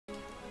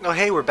Oh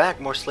hey, we're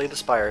back. More Slay the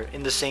Spire.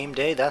 In the same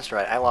day? That's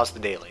right, I lost the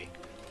daily.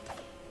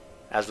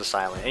 As the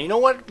Silent. And you know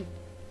what?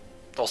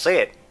 I'll say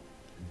it.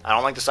 I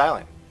don't like the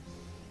Silent.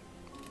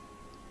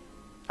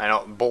 I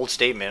know, bold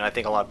statement. I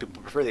think a lot of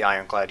people prefer the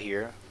Ironclad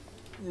here.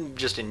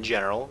 Just in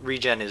general.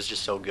 Regen is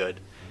just so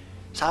good.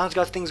 Silent's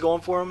got things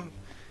going for him.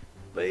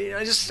 But you know,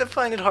 I just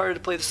find it hard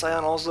to play the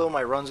Silent. Also,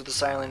 my runs with the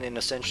Silent in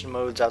Ascension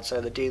modes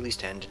outside the dailies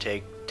tend to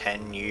take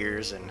 10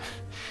 years. And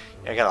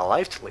I got a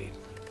life to lead.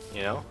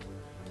 You know?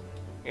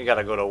 You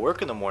gotta go to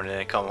work in the morning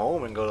and come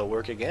home and go to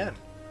work again.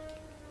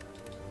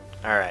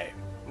 Alright,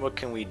 what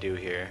can we do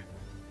here?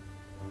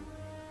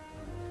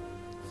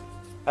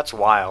 That's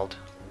wild.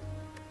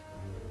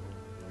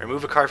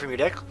 Remove a card from your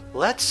deck?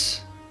 Let's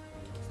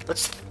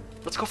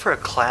go for a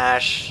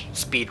Clash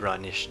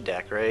speedrun-ish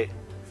deck, right?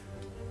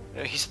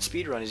 He said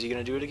speedrun, is he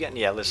gonna do it again?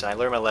 Yeah, listen, I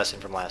learned my lesson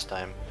from last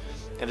time.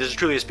 If this is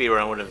truly a speedrun,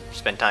 I would have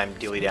spent time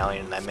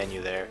dilly-dallying in that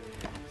menu there.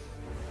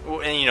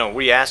 And you know,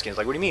 what are you asking? It's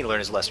like, what do you mean learn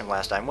his lesson from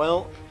last time?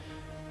 Well,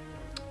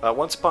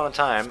 once upon a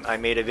time, I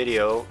made a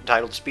video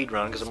titled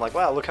Speedrun because I'm like,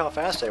 wow, look how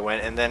fast I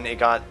went, and then it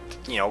got,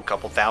 you know, a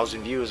couple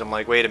thousand views. I'm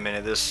like, wait a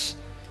minute, this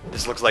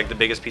looks like the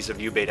biggest piece of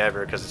view bait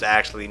ever because it's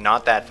actually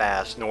not that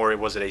fast, nor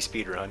was it a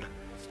speedrun.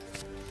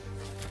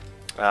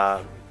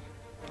 I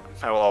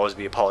will always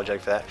be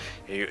apologetic for that.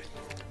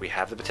 We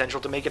have the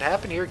potential to make it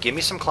happen here. Give me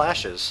some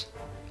clashes.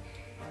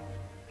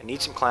 I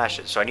need some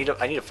clashes, so I need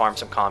to farm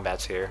some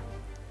combats here.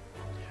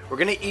 We're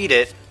gonna eat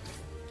it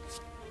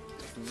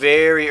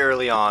very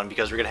early on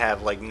because we're gonna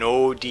have like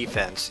no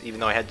defense, even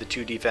though I had the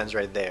 2 defense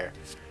right there.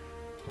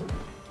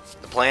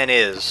 The plan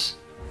is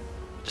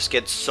just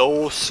get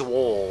so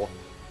swole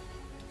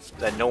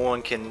that no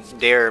one can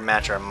dare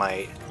match our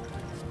might.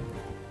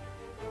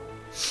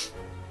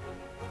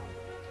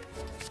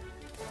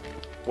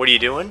 What are you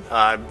doing?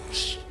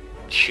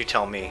 You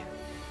tell me.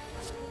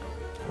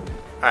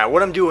 Alright,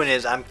 what I'm doing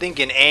is I'm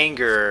thinking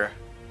Anger.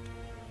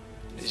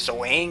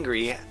 So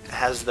Angry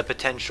has the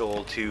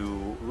potential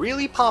to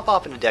really pop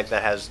off in a deck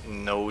that has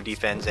no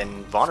defense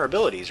and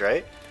vulnerabilities,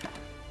 right?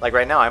 Like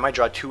right now, I might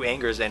draw 2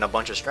 Angers and a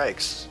bunch of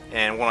strikes.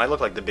 And when I look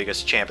like the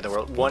biggest champ in the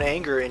world, 1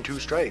 Anger and 2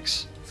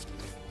 strikes.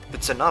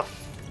 It's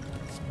enough.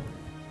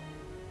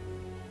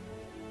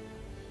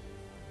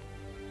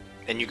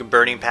 And you can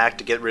Burning Pack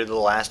to get rid of the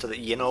last of the...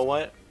 You know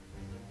what?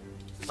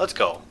 Let's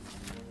go.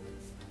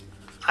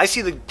 I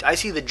see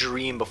the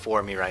dream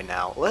before me right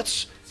now.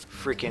 Let's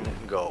freaking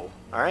go.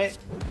 Alright?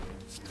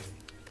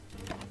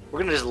 We're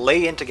gonna just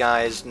lay into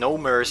guys, no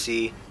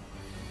mercy.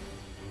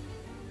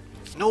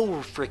 No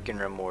freaking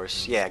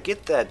remorse. Yeah,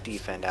 get that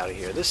defend out of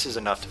here. This is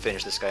enough to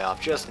finish this guy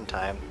off just in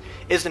time.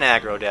 It's an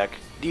aggro deck.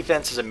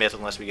 Defense is a myth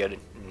unless we get it.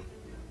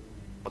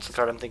 What's the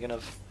card I'm thinking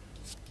of?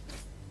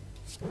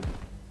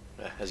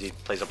 As he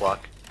plays a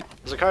block.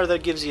 There's a card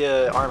that gives you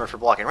armor for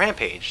blocking.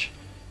 Rampage.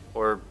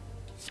 Or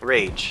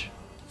Rage.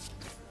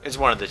 It's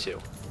one of the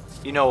two.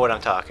 You know what I'm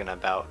talking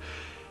about.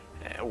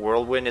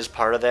 Whirlwind is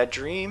part of that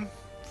dream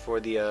for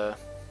the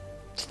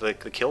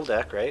kill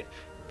deck, right?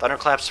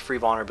 Thunderclap's free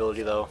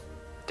vulnerability though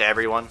to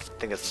everyone. I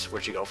think that's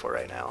what you go for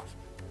right now.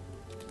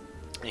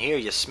 And here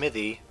you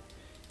Smithy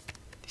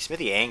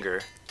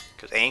Anger,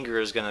 because Anger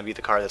is gonna be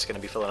the card that's gonna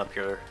be filling up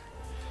your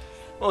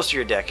most of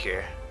your deck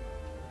here.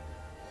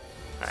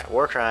 All right,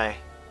 Warcry.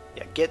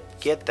 Yeah,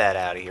 get that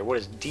out of here. What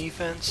is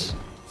defense?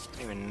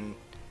 Even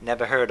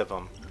never heard of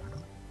them.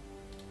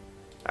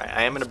 Alright,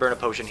 I am going to burn a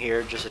potion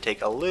here just to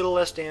take a little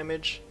less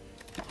damage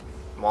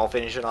while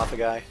finishing off a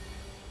guy.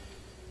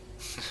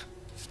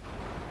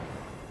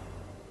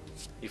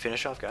 You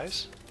finish off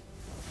guys?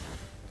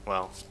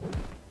 Well,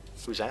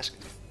 who's asking?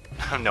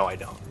 No, I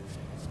don't.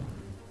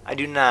 I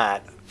do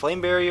not.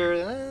 Flame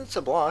Barrier, it's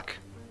a block.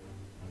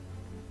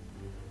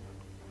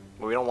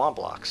 But we don't want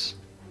blocks.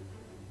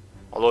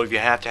 Although if you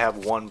have to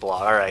have 1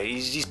 block. Alright,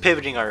 he's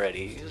pivoting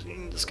already.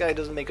 This guy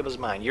doesn't make up his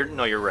mind.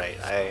 No, you're right.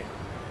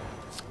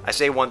 I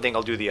say one thing,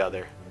 I'll do the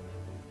other.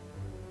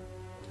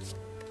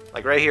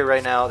 Like right here,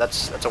 right now,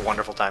 that's a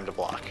wonderful time to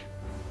block.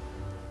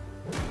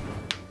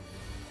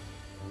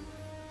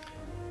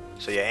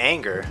 So yeah,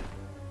 Anger,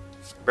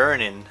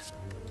 Burning,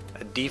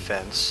 a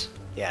defense,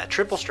 yeah,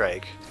 triple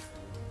strike.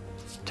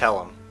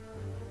 Tell him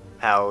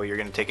how you're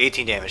gonna take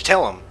 18 damage.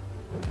 Tell him.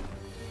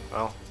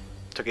 Well,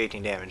 took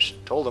 18 damage.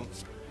 Told him.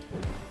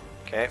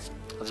 Okay,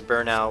 let's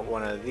burn out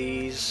one of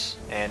these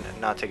and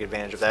not take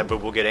advantage of that, but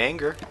we'll get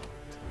Anger.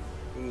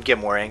 Get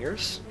more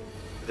Angers.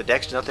 The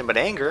deck's nothing but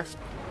Anger.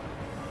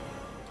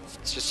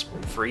 It's just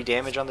free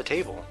damage on the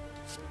table.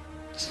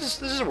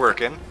 This is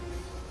working.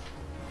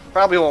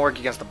 Probably won't work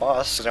against the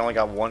boss because I only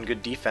got 1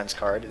 good defense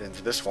card, and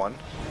it's this one.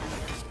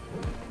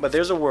 But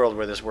there's a world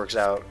where this works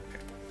out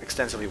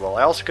extensively well.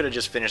 I also could have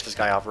just finished this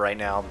guy off right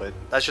now, but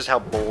that's just how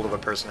bold of a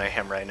person I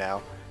am right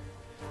now.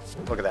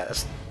 Look at that.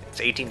 It's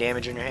 18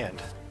 damage in your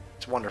hand.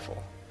 It's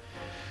wonderful.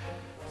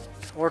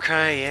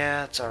 Warcry,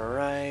 yeah, it's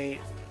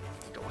alright.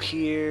 Go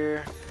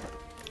here.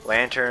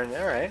 Lantern,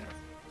 alright.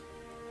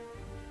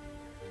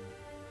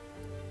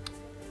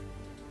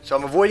 So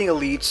I'm avoiding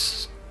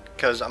elites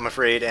because I'm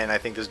afraid, and I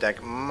think this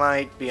deck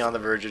might be on the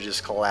verge of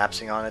just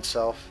collapsing on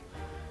itself.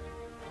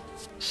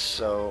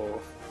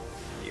 So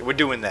yeah, we're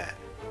doing that.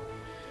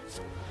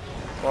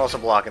 We're also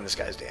blocking this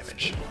guy's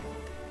damage.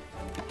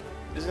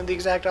 Isn't it the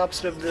exact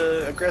opposite of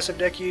the aggressive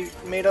deck you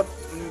made up,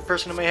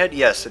 person in my head?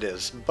 Yes, it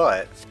is.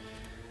 But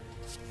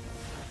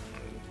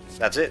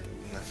that's it.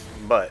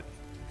 But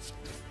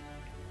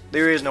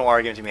there is no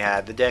argument to be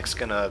had. The deck's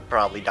gonna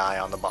probably die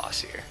on the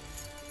boss here.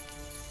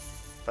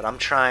 But I'm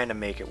trying to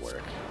make it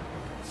work.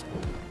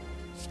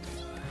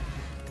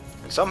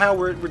 And somehow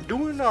we're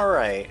doing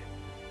alright.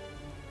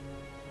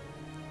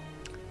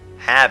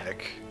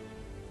 Havoc.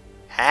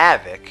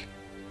 Havoc?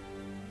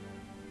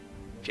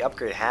 If you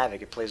upgrade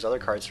Havoc, it plays other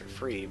cards for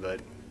free,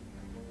 but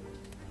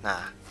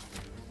nah.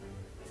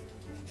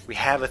 We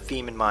have a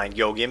theme in mind.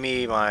 Yo, give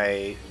me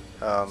my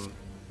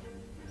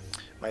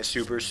my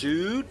super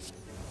suit.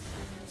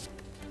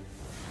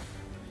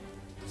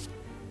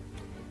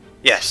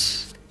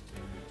 Yes.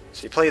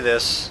 So you play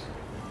this.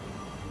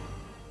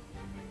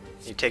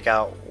 You take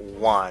out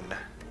 1.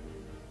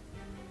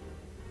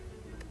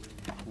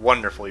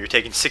 Wonderful. You're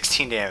taking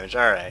 16 damage.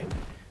 All right.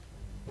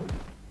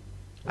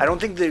 I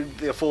don't think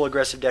the full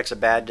aggressive deck's a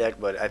bad deck,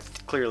 but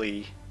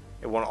clearly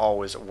it won't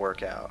always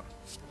work out.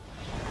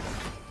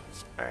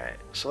 Alright,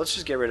 so let's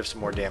just get rid of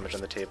some more damage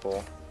on the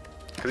table.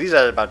 Because these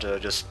are about to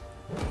just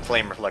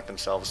flame reflect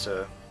themselves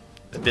to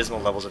abysmal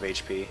levels of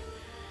HP.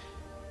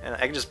 And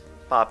I can just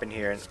pop in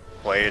here and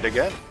play it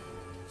again.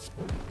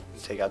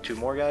 Take out 2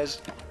 more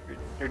guys.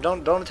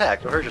 Don't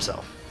attack, you'll hurt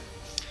yourself.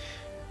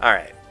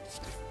 Alright.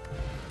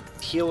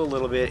 Heal a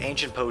little bit,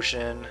 Ancient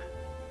Potion.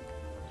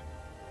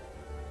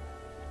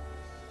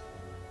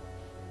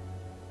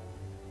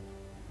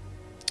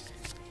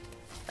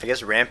 I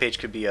guess Rampage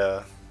could be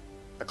a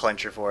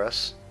clencher for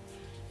us.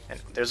 And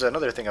there's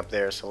another thing up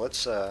there, so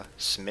let's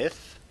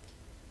Smith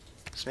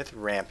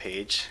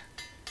Rampage,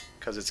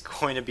 because it's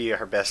going to be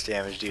our best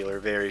damage dealer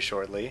very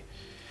shortly.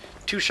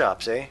 2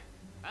 shops, eh?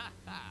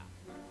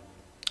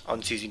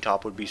 Unseizing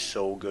Top would be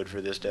so good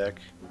for this deck.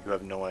 You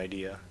have no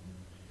idea.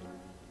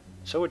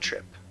 So would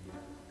Trip.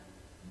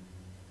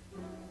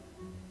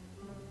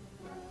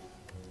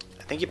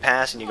 I think you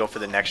pass and you go for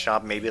the next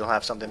shop. Maybe it'll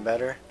have something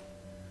better.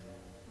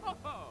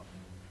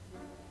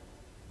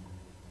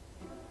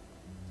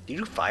 Do you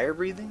do fire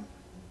breathing?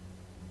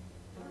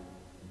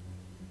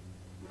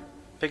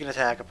 Pick an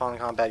attack upon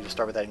combat, you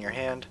start with that in your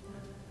hand.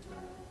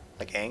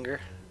 Like anger.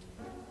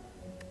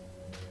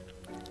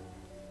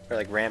 Or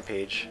like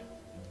rampage.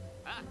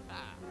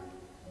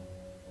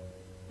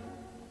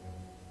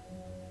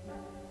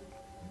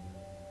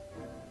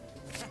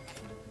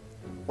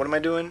 What am I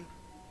doing?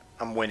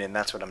 I'm winning,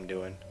 that's what I'm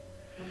doing.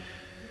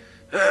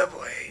 Oh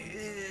boy.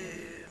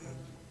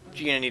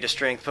 You're gonna need a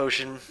strength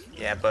potion.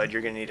 Yeah, bud,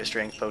 you're gonna need a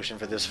strength potion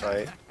for this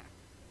fight.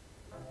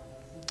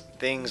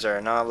 Things are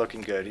not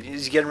looking good.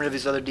 He's getting rid of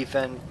his other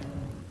defend.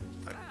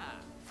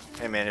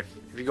 Hey man, if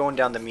you're going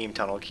down the meme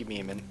tunnel, keep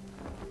memeing.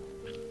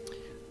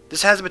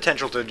 This has the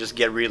potential to just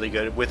get really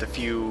good with a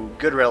few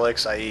good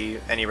relics, i.e.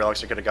 any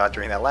relics I could have got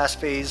during that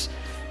last phase,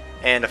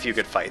 and a few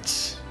good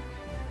fights.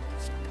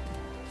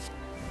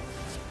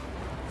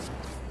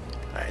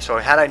 Alright, so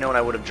had I known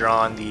I would have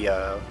drawn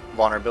the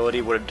vulnerability,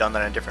 would have done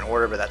that in a different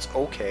order, but that's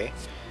okay.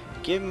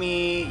 Give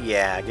me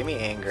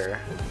anger.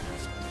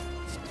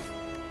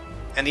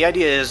 And the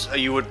idea is,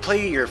 you would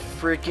play your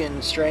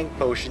freaking strength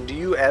potion. Do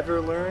you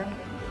ever learn?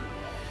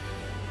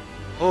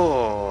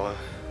 Oh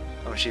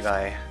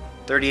Shivai.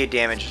 38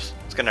 damage.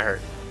 It's gonna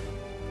hurt.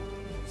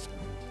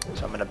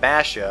 So I'm gonna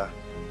bash you.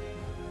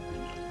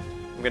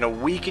 I'm gonna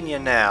weaken you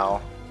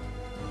now.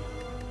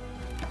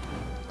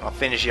 I'll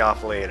finish you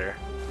off later.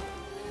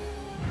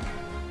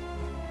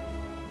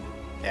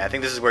 Yeah, I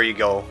think this is where you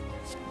go.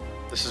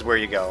 This is where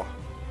you go.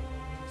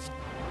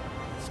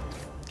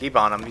 Keep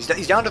on him.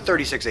 He's down to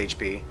 36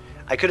 HP.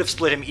 I could have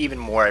split him even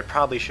more. I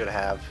probably should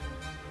have.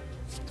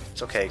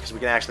 It's okay, because we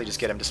can actually just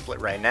get him to split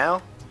right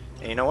now.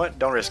 And you know what?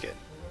 Don't risk it.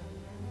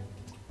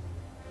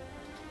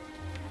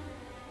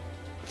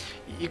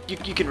 You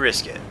can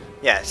risk it.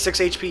 Yeah, 6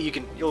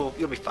 HP. You'll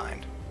be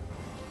fine.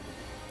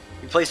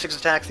 You play 6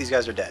 attacks. These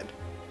guys are dead.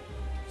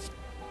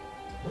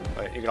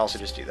 But you can also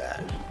just do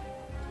that.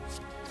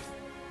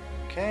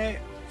 Okay.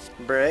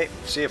 Great.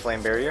 See you,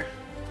 Flame Barrier.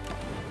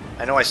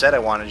 I know I said I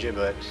wanted you,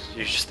 but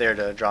you're just there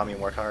to draw me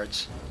more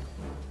cards.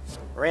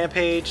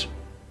 Rampage.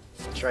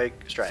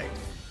 Strike. Strike.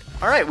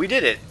 Alright, we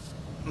did it.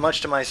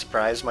 Much to my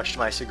surprise, much to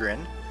my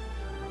chagrin.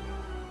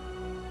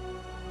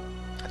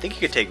 I think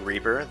you could take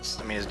Reaper.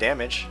 I mean, his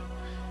damage.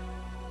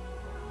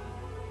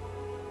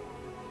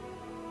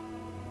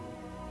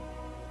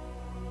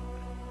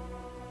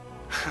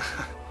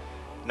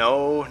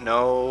 No,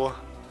 no.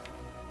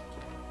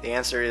 The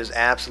answer is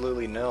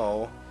absolutely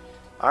no.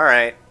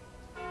 Alright.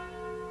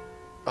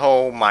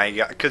 Oh my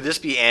god. Could this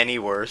be any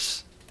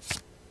worse?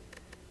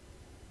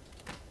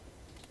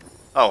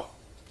 Oh.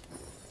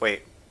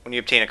 Wait. When you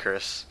obtain a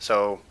curse.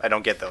 So, I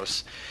don't get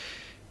those.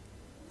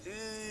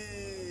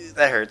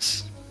 That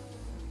hurts.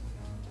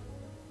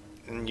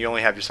 And you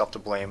only have yourself to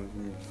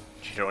blame.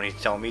 You don't need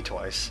to tell me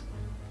twice.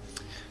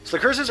 So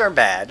the curses are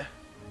bad.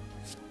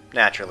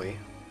 Naturally.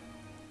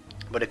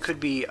 but it could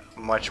be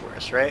much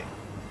worse, right?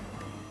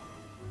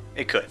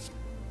 It could.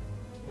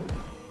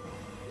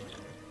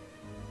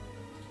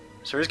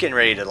 So we're just getting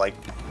ready to, like,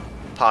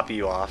 pop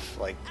you off,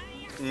 like,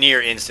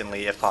 near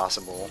instantly, if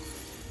possible.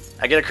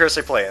 I get a curse,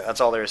 I play it. That's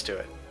all there is to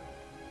it.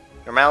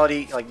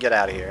 Normality, like, get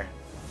out of here.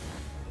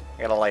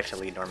 I got a life to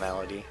lead,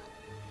 Normality.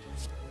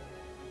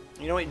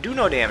 You know what? Do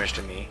no damage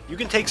to me. You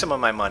can take some of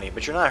my money,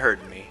 but you're not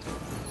hurting me.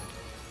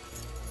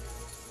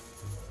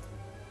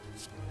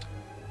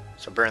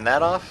 So burn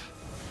that off.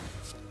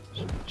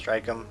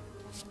 Strike him.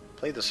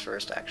 Play this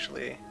first,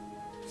 actually.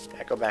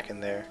 Yeah, go back in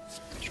there.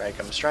 Strike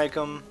him. Strike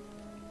him.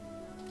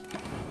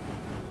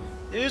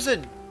 There's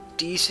a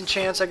decent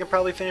chance I can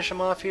probably finish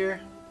him off here.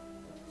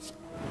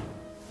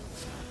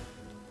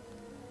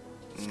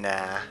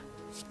 Nah.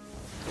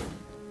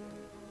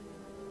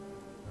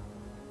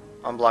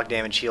 Unblock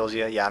damage heals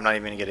you. Yeah, I'm not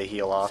even going to get a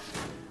heal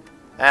off.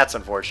 That's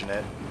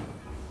unfortunate.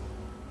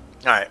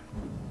 Alright.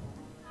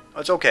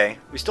 It's okay.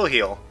 We still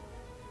heal.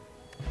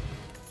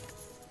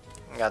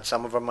 Got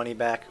some of our money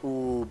back.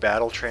 Ooh,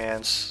 Battle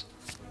Trance.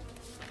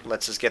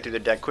 Lets us get through the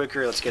deck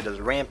quicker. Let's get to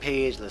the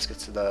Rampage. Let's get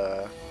to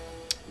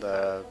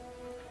the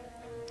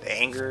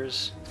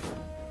Angers.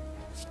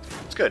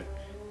 It's good.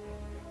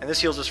 And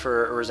this heals us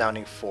for a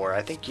resounding 4.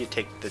 I think you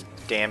take the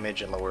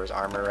damage and lower his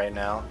armor right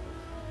now.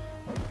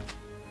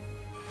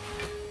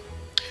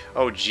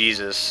 Oh,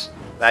 Jesus.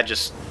 That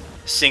just...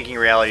 Sinking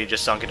reality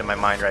just sunk into my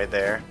mind right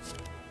there.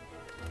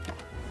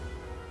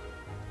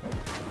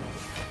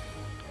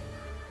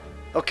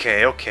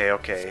 Okay, okay,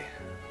 okay.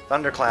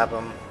 Thunderclap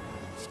him.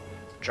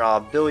 Draw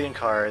a billion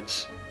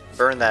cards.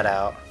 Burn that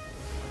out.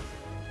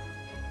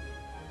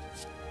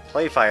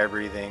 Play Fire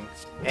Breathing.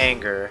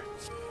 Anger.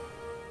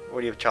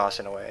 What are you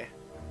tossing away?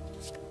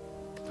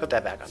 Put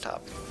that back on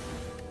top.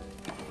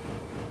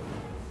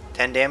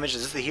 10 damage.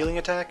 Is this the healing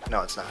attack?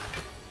 No, it's not.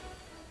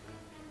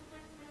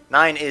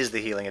 9 is the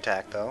healing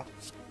attack, though.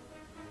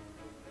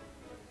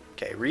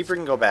 Okay, Reaper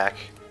can go back.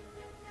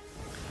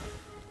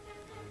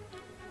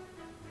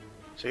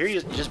 So here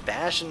you just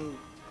bash and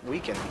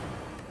weaken.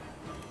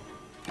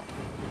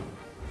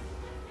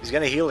 He's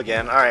gonna heal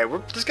again.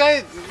 Alright, this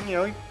guy, you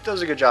know, he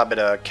does a good job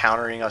at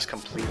countering us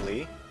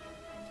completely.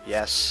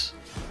 Yes.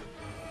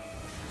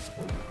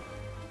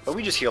 But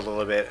we just healed a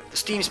little bit. The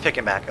steam's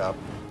picking back up.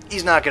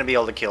 He's not gonna be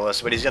able to kill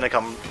us, but he's gonna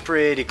come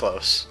pretty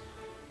close.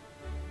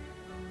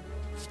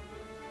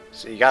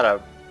 So you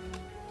gotta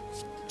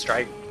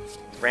strike,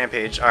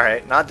 Rampage.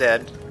 Alright, not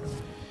dead.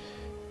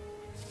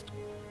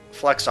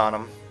 Flex on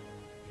him.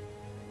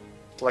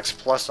 Flex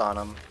plus on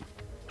him.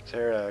 Is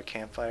there a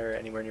campfire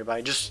anywhere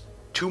nearby? Just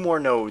 2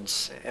 more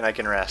nodes and I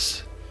can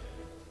rest.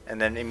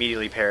 And then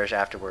immediately perish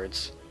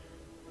afterwards.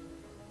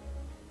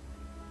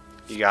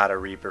 You got a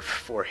Reaper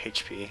for 4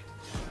 HP.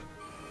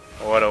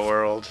 What a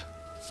world.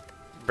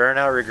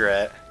 Burnout,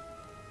 Regret.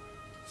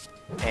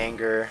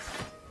 Anger.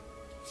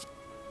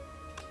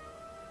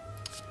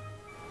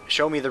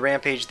 Show me the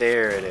Rampage.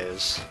 There it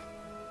is.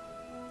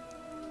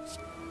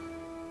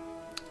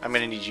 I'm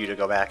gonna need you to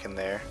go back in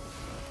there.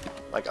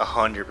 Like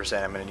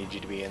 100% I'm gonna need you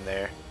to be in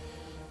there.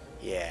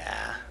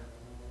 Yeah.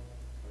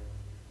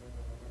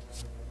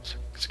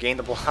 Let's gain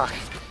the block.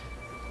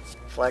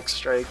 Flex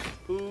strike.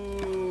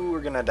 Ooh,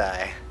 we're gonna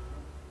die.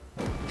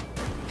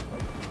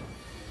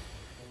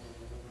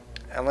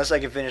 Unless I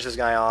can finish this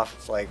guy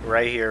off, like,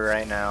 right here,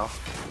 right now,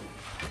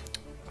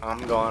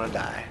 I'm gonna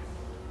die.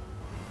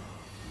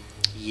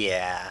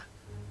 Yeah.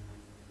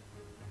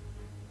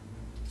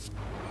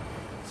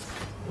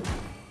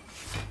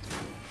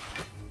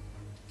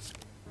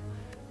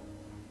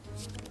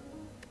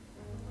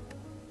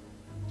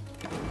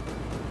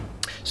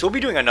 So we'll be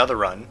doing another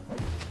run,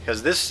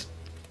 because this,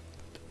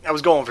 I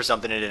was going for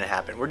something, it didn't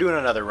happen. We're doing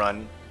another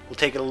run. We'll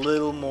take it a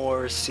little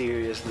more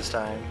serious this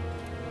time.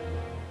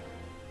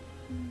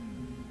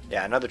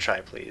 Yeah, another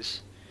try,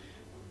 please.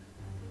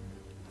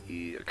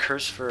 A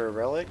curse for a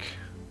relic?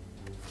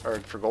 Or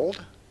for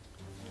gold?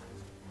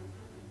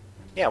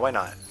 Yeah, why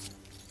not?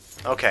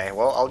 Okay,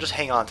 well, I'll just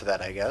hang on to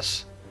that, I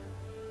guess.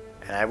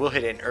 And I will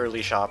hit an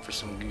early shop for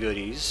some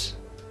goodies.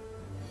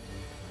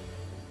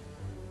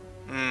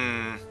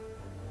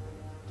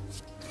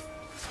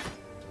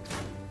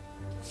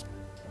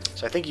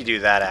 So I think you do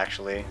that,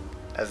 actually,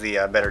 as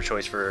the better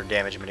choice for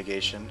damage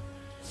mitigation.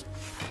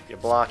 You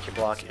block,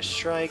 you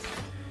strike.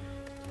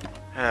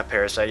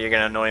 Parasite, you're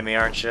gonna annoy me,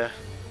 aren't you?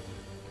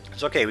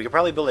 It's okay, we could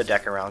probably build a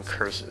deck around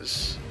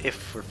curses,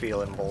 if we're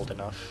feeling bold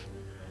enough.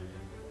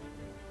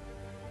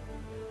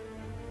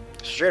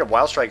 Straight up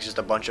Wild Strike is just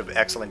a bunch of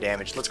excellent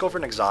damage. Let's go for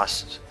an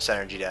Exhaust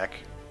Synergy deck.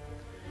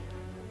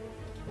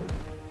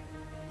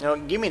 You know,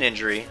 give me an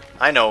injury.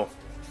 I know,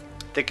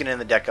 thickening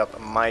the deck up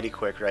mighty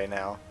quick right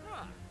now.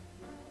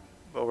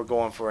 But we're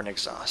going for an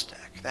Exhaust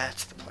deck.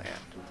 That's the plan.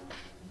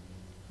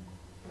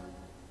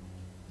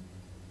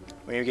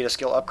 When you get a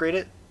skill, upgrade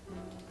it.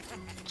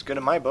 It's good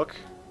in my book.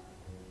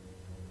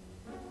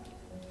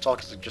 It's all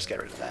because just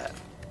get rid of that.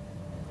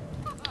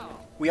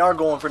 We are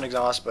going for an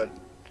exhaust, but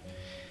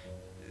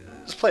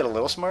let's play it a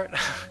little smart,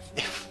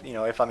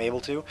 if I'm able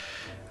to.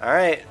 All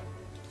right,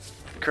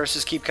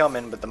 Curses keep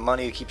coming, but the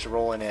money keeps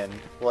rolling in.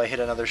 Will I hit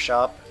another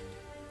shop?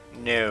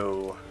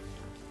 No.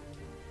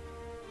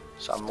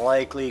 So I'm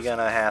likely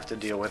gonna have to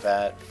deal with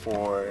that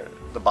for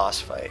the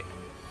boss fight.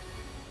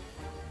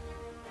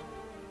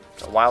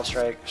 So Wild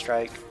Strike,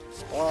 Strike,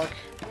 Block.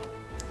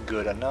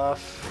 Good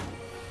enough.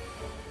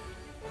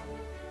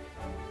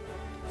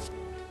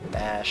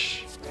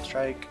 Bash,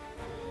 Strike.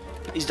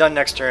 He's done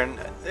next turn.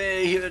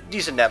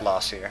 Decent net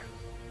loss here.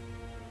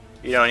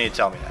 You don't need to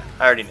tell me that.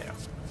 I already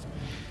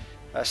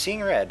knew.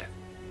 Seeing Red.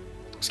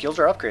 Skills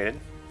are upgraded.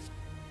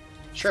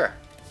 Sure.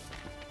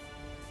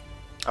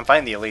 I'm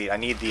finding the elite. I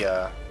need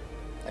the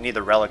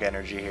relic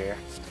energy here.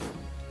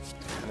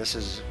 And this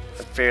is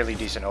a fairly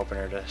decent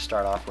opener to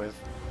start off with.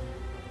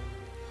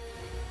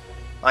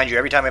 Mind you,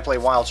 every time I play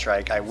Wild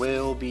Strike, I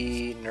will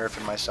be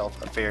nerfing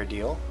myself a fair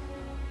deal.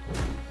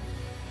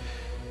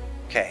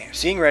 Okay,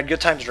 seeing red, good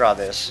time to draw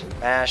this.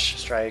 Mash,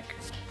 strike,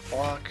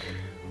 block.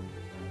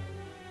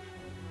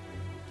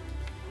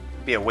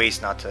 Be a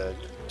waste not to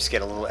just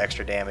get a little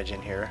extra damage in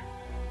here.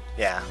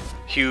 Yeah,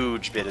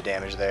 huge bit of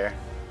damage there.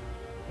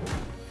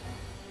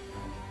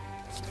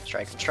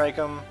 Strike him, strike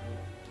him.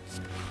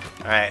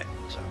 Alright,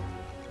 so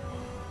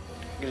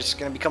you're just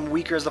going to become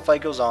weaker as the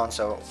fight goes on,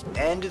 so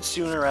end it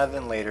sooner rather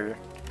than later.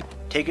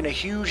 Taking a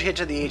huge hit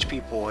to the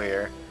HP pool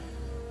here.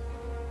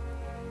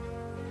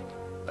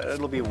 But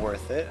it'll be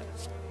worth it.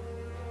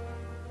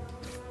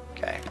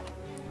 Okay.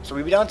 So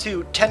we'll be down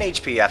to 10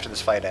 HP after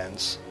this fight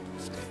ends.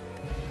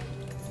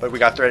 But we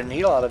got Thread and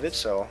Needle out of it,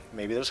 so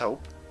maybe there's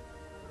hope.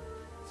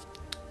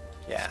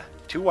 Yeah.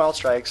 2 Wild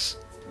Strikes.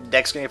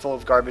 Deck's gonna get full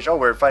of garbage. Oh,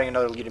 we're fighting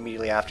another lead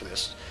immediately after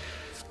this.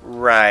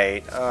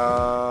 Right.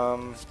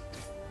 Oh,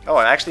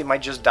 I actually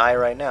might just die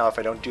right now if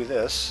I don't do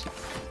this.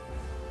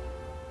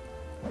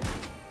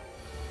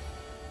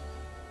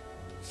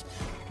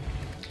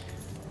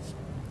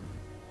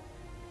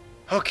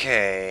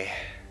 Okay.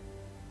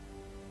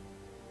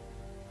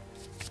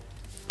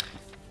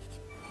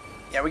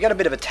 Yeah, we got a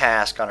bit of a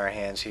task on our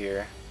hands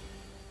here.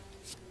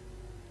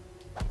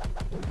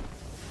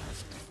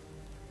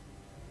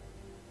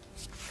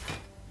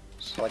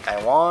 So, like,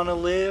 I want to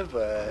live,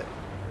 but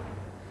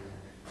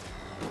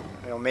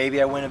you know,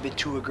 maybe I went a bit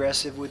too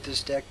aggressive with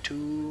this deck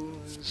too.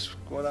 It's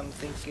what I'm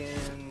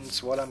thinking.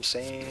 It's what I'm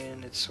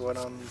saying. It's what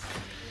I'm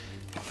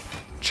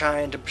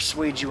trying to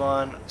persuade you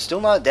on.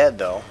 Still not dead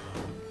though.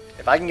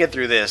 If I can get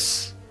through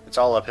this, it's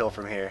all uphill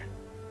from here.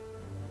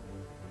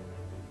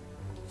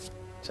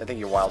 So I think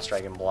you Wild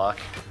Strike and block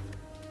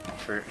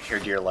for your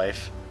dear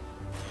life.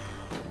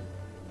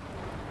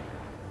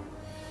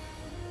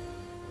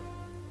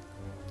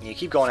 You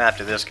keep going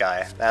after this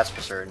guy, that's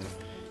for certain.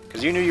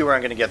 Because you knew you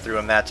weren't going to get through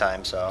him that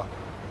time, so.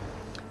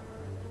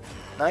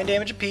 9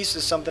 damage apiece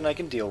is something I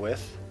can deal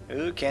with.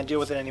 Ooh, can't deal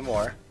with it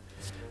anymore.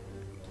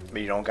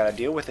 But you don't gotta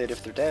deal with it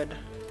if they're dead.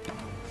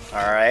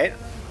 Alright.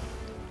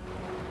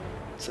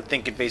 It's a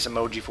thinking face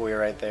emoji for you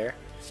right there.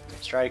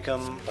 Strike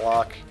him,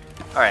 block.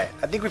 Alright,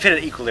 I think we've hit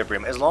an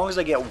equilibrium. As long as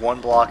I get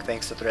 1 block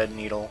thanks to Thread and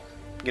Needle,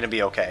 I'm gonna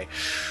be okay.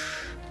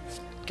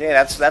 Okay,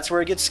 that's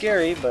where it gets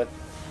scary, but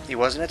he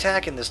wasn't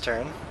attacking this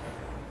turn.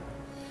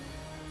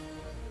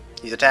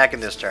 He's attacking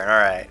this turn,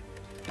 alright.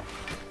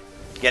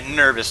 Getting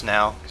nervous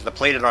now, because the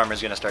plated armor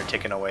is gonna start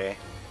ticking away.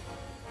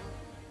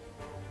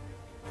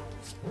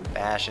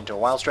 Bash into a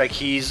Wild Strike.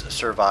 He's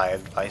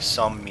survived by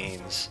some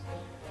means.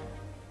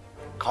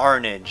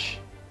 Carnage.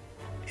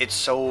 It's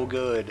so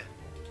good.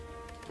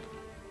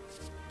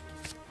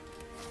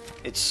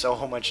 It's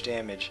so much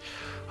damage.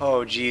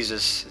 Oh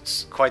Jesus!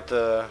 It's quite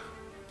the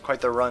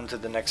run to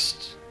the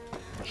next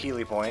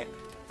Healy point.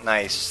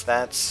 Nice.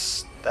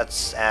 That's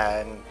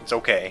it's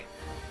okay.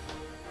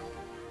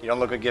 You don't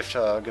look a gift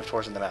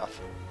horse in the mouth.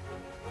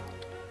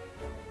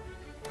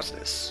 What's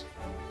this?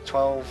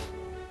 12,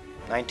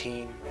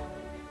 19,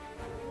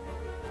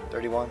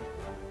 31.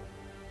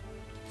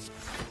 I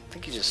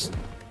think you just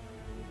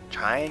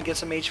try and get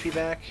some HP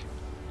back.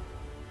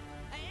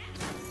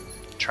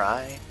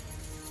 Try.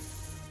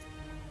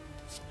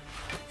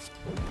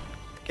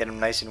 Get him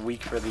nice and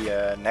weak for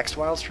the next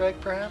Wild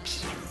Strike,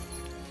 perhaps?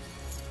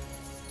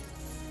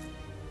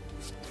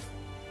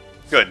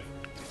 Good.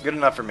 Good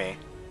enough for me.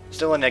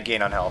 Still a net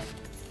gain on health.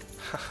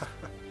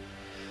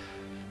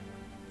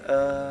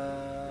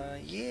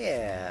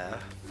 Yeah.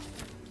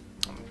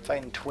 I'm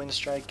fighting Twin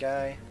Strike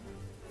guy.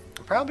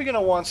 I'm probably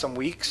gonna want some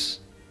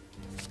weaks,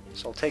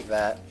 so I'll take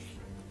that.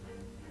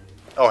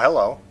 Oh,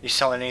 hello. You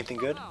selling anything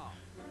good?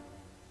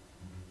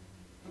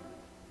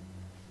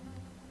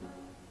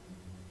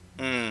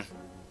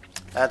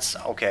 That's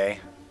okay.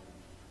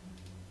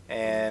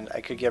 And I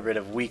could get rid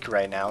of weak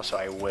right now, so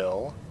I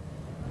will.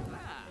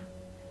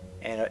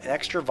 And an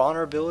extra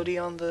vulnerability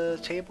on the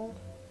table?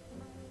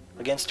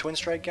 Against Twin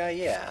Strike guy?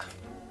 Yeah.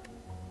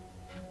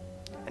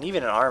 And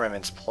even an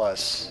armaments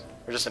plus,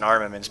 or just an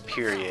armaments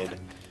period,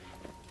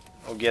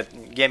 will get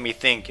me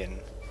thinking.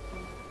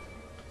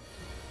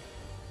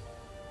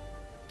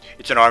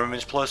 It's an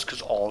armaments plus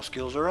because all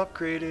skills are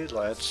upgraded.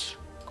 Let's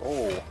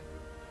go.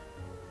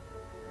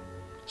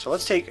 So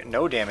let's take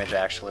no damage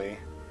actually.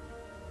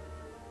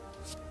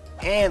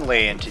 and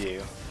lay into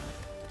you.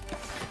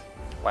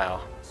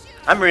 Wow.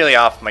 I'm really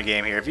off my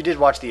game here. If you did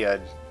watch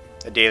the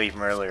daily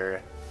from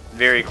earlier,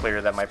 very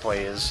clear that my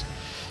play is...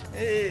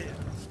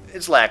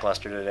 it's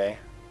lackluster today.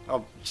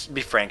 I'll just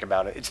be frank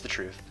about it. It's the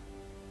truth.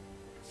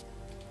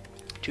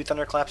 2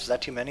 thunderclaps, is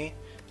that too many?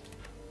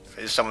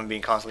 Is someone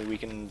being constantly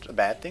weakened a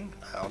bad thing?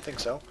 I don't think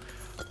so.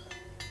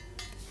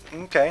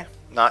 Okay.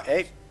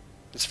 Hey,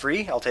 it's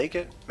free. I'll take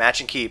it. Match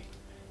and keep.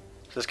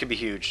 So this could be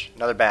huge.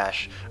 Another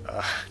bash.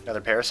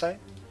 Another parasite?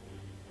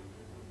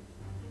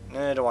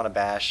 I don't want to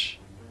bash.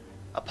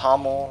 A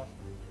pommel.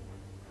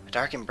 A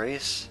dark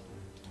embrace?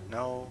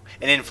 No.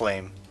 An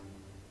inflame.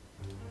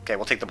 Okay,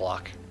 we'll take the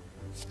block.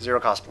 0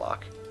 cost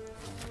block.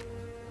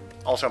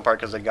 Also in part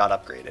because it got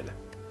upgraded.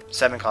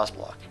 7 cost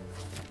block.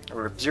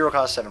 Or 0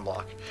 cost 7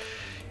 block.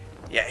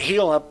 Yeah,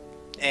 heal up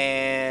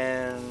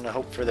and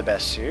hope for the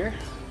best here.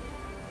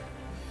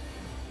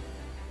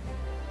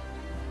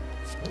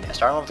 Yeah,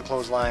 start him with the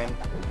clothesline.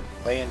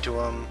 Lay into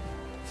him.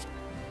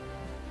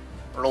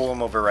 Roll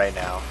him over right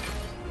now.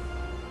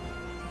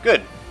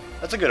 Good.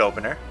 That's a good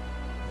opener.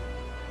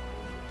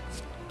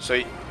 So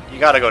you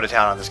gotta go to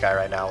town on this guy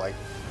right now, like,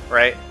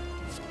 right?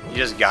 You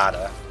just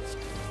gotta.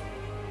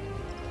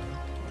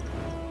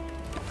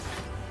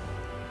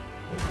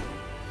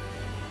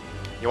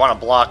 You want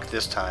to block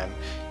this time.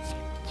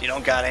 You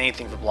don't got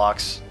anything for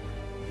blocks.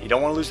 You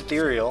don't want to lose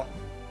Ethereal.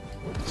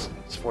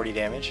 It's 40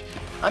 damage.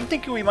 I'm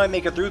thinking we might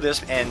make it through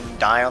this and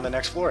die on the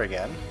next floor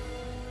again.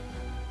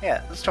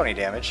 Yeah, that's 20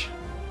 damage.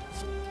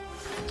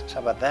 So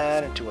how about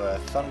that? Into a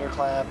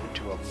Thunderclap,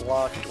 into a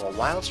block, into a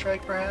Wild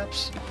Strike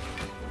perhaps?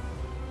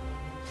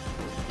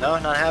 No,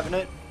 not having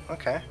it?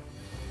 Okay.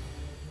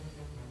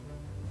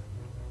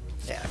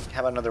 Yeah, how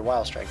about another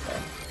Wild Strike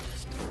then?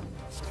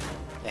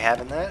 You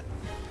having that?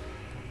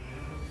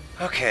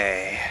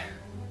 Okay.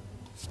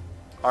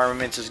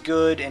 Armaments is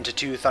good. Into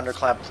 2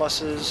 Thunderclap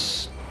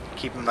pluses.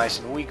 Keep them nice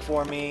and weak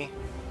for me.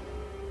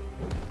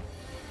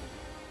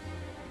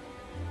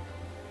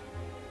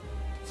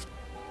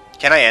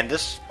 Can I end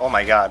this? Oh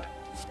my god.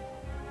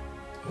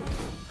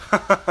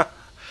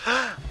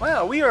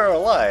 Wow, we are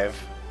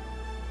alive.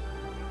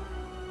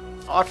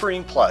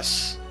 Offering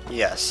plus.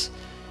 Yes.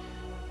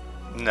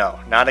 No,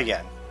 not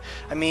again.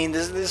 I mean,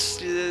 this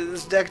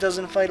deck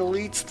doesn't fight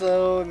elites,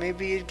 though.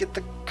 Maybe you'd get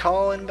the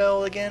call-in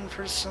bell again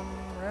for some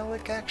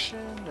relic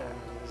action.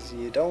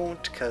 You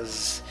don't,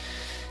 because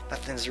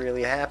nothing's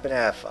really happening.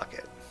 Ah, fuck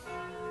it.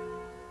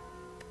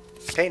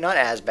 Okay, not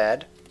as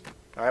bad.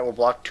 Alright, we'll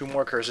block 2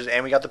 more curses,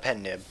 and we got the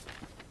pen nib.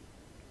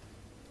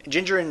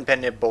 Ginger and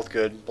pen nib, both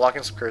good.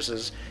 Blocking some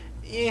curses.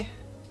 Eh.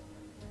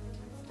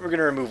 We're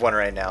gonna remove 1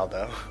 right now,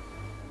 though.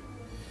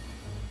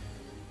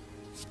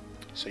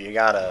 So you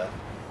gotta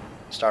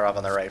start off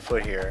on the right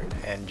foot here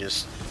and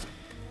just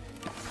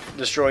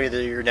destroy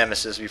your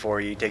nemesis before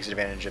he takes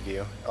advantage of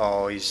you.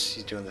 Oh,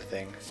 he's doing the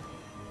thing.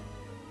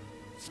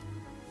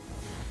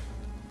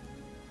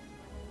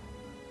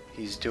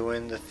 He's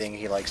doing the thing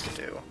he likes to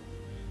do.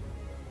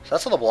 So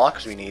that's all the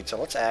blocks we need, so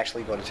let's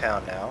actually go to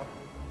town now.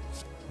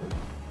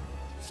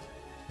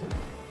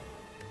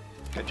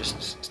 Okay,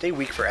 just stay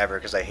weak forever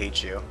because I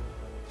hate you.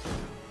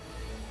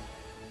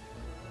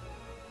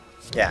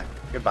 Yeah,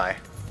 goodbye.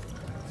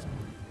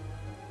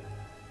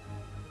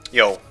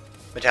 Yo,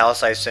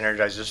 Metallicized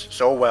synergizes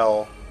so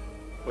well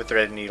with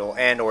Thread Needle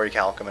and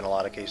Orichalcum in a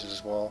lot of cases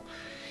as well.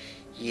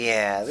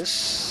 Yeah,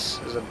 this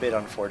is a bit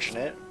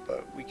unfortunate,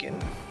 but we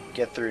can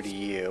get through to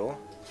you.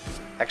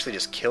 Actually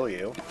just kill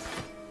you.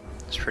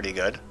 It's pretty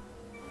good.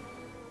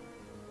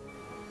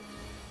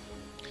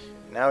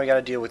 Now we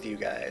gotta deal with you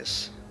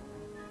guys.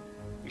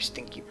 You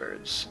stinky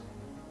birds.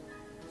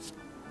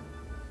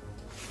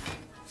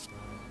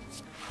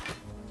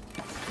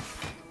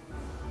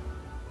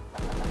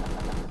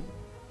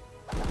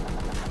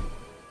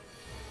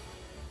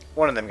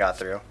 One of them got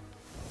through.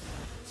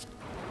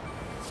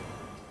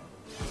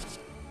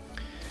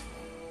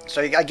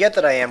 So I get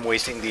that I am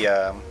wasting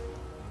the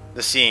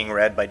Seeing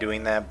Red by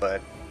doing that,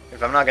 but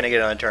if I'm not going to get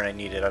it on the turn I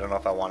need it, I don't know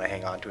if I want to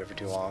hang on to it for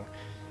too long.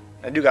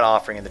 I do got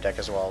Offering in the deck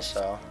as well,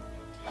 so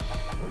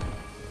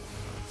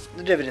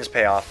the dividends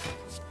pay off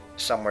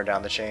somewhere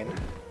down the chain.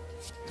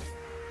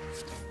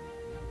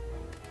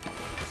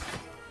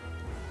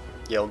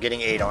 Yo,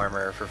 getting 8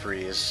 armor for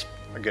free is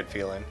a good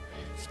feeling.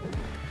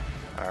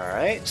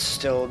 Alright,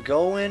 still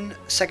going.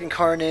 Second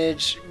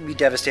Carnage, be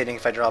devastating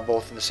if I draw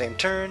both in the same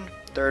turn.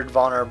 Third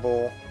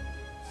Vulnerable,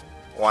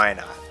 why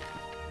not?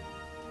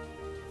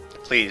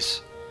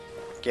 Please,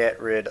 get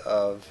rid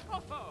of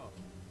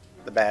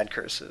the bad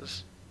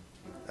curses.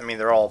 I mean,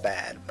 they're all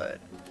bad,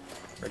 but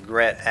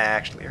regret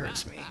actually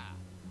hurts me.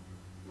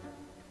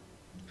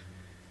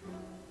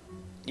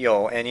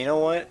 Yo, and you know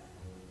what?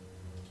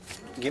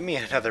 Give me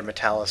another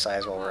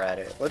Metallicize while we're at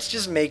it. Let's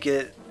just make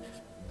it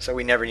so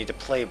we never need to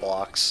play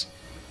blocks.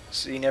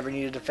 So you never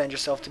need to defend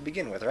yourself to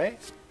begin with, right?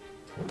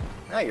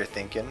 Now you're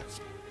thinking.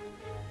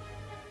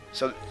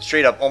 So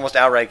straight up, almost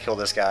outright kill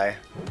this guy.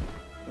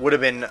 Would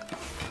have been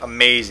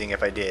amazing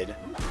if I did.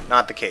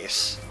 Not the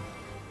case.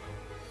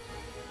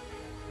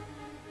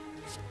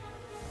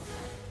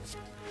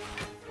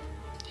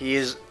 He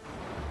is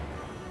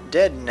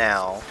dead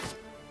now.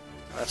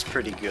 That's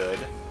pretty good.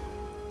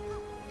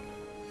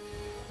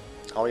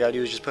 All we gotta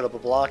do is just put up a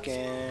block,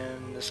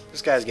 and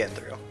this guy's getting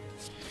through.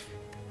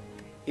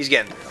 He's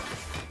getting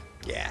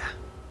through. Yeah.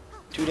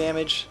 2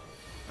 damage,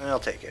 and I'll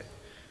take it.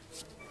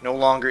 No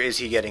longer is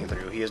he getting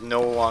through. He is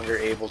no longer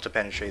able to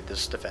penetrate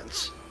this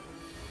defense.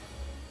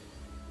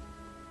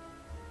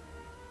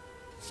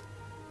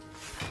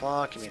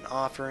 Block, give me an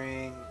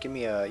offering. Give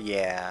me a...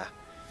 yeah.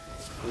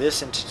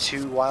 This into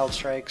 2 wild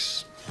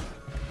strikes.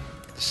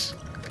 This,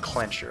 the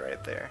clencher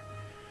right there.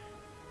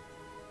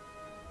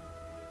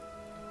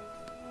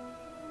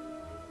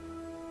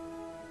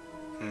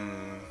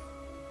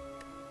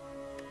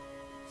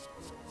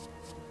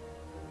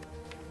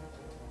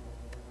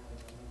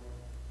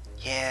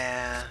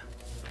 Yeah.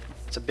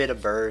 It's a bit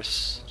of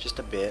burst. Just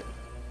a bit.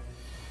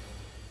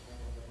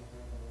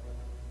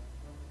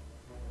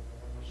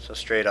 So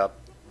straight up.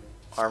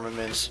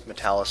 Armaments,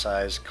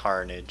 metallicize,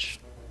 carnage.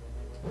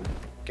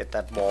 Get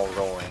that ball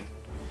rolling.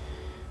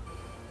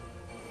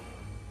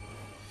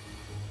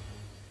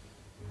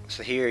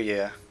 So here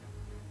you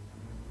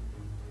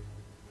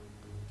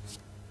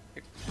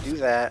do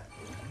that.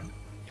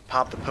 You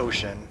pop the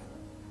potion.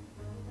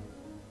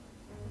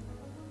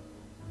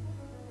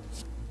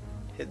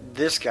 Hit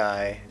this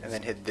guy, and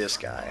then hit this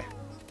guy.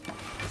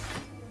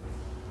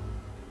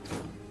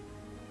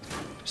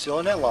 Still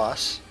a net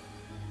loss.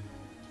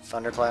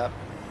 Thunderclap.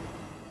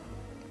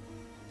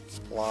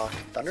 Block.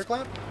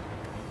 Thunderclap?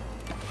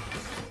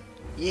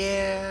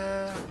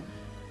 Yeah.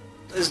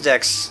 This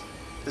deck's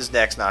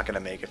not gonna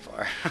make it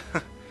far.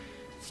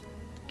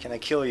 Can I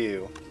kill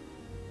you?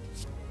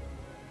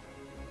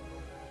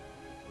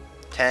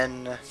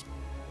 10,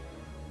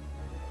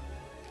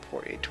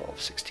 4, 8,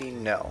 12,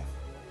 16, no.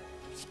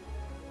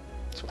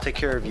 So we'll take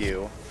care of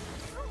you.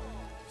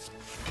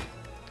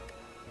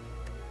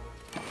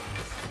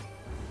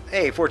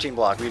 Hey, 14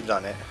 block, we've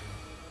done it.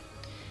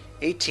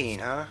 18,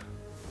 huh?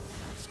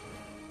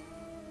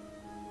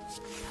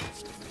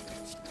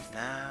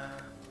 Nah.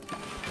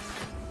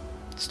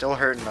 Still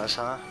hurting us,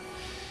 huh?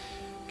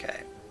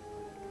 Okay.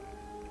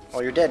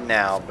 Well, you're dead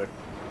now, but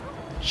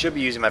should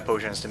be using my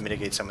potions to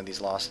mitigate some of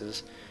these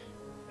losses.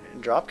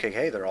 And dropkick,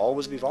 hey, they'll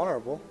always be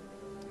vulnerable.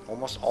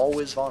 Almost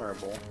always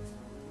vulnerable.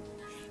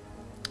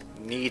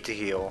 Need to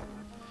heal.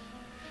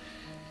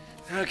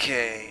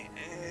 Okay.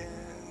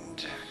 And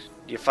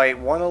do you fight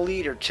 1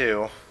 elite or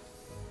 2?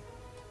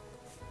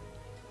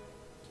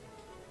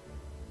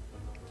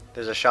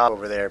 There's a shop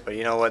over there, but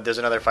you know what? There's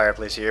another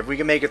fireplace here. If we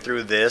can make it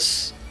through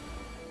this,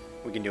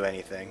 we can do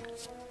anything.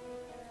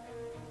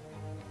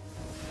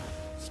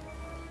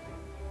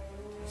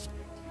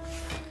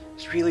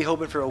 Just really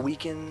hoping for a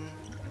weaken.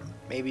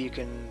 Maybe you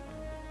can...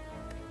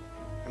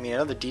 I mean,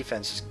 another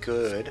defense is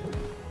good.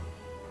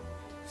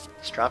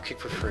 Just drop kick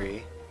for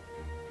free.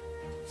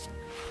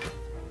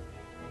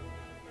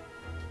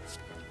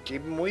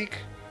 Keep him weak?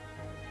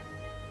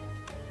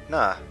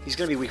 Nah, he's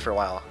gonna be weak for a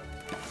while.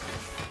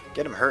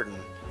 Get him hurting.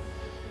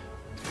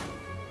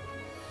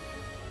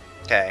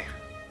 Okay.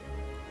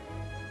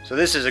 So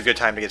this is a good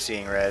time to get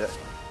Seeing Red.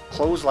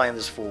 Clothesline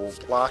this fool.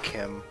 Block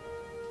him.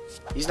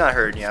 He's not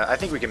hurting yet. I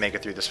think we can make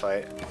it through this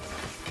fight.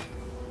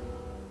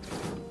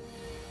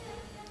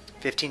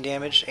 15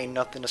 damage. Ain't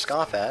nothing to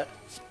scoff at.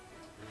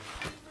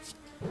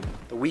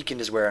 The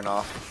weakened is wearing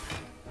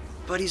off.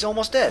 But he's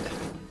almost dead.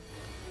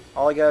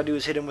 All I gotta do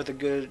is hit him with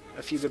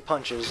a few good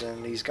punches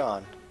and he's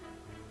gone.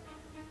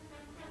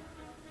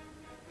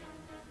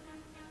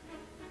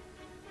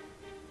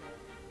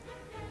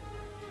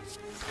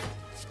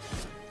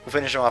 We'll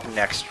finish him off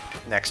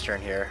next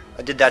turn here.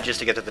 I did that just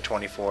to get to the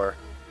 24.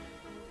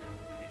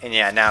 And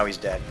yeah, now he's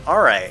dead.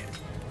 Alright.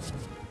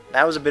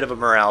 That was a bit of a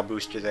morale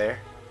booster there.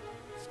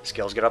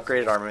 Skills get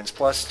upgraded, armaments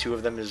plus. 2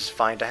 of them is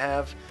fine to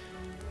have.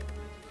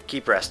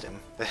 Keep resting.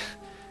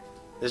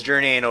 This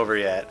journey ain't over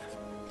yet.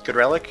 Good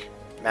relic.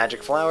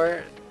 Magic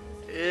flower.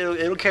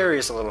 It'll carry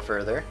us a little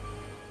further.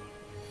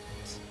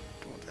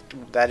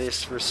 That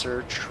is for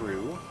sure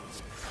true.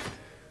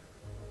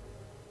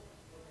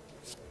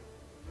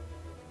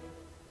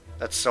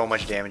 That's so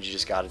much damage, you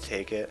just gotta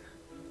take it.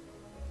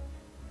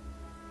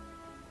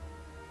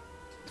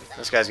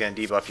 This guy's gonna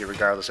debuff you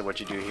regardless of what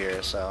you do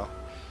here, so...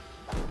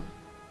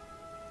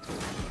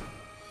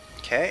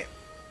 Okay.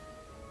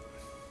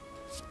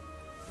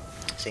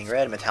 Seeing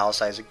Red,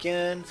 metallicize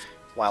again.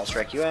 Wild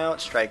strike you out,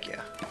 strike you.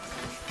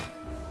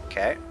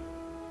 Okay.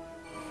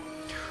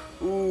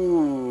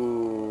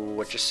 Ooh,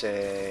 what you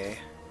say?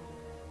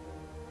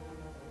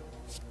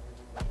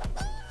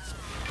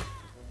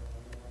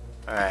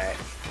 Alright.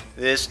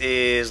 This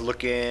is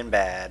looking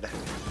bad.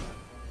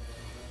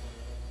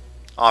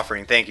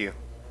 Offering, thank you.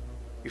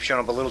 You've shown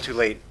up a little too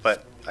late,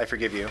 but I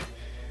forgive you.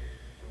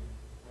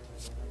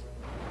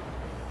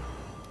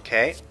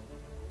 Okay.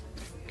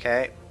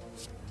 Okay.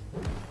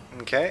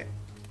 Okay.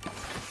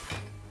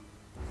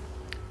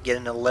 Get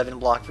an 11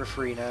 block for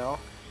free now.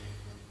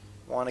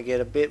 Want to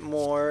get a bit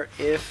more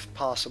if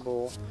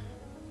possible.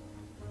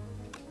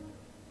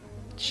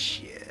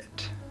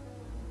 Shit.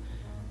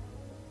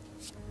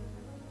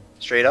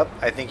 Let's Straight up,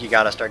 I think you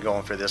gotta start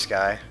going for this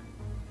guy.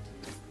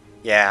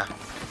 Yeah,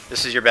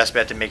 this is your best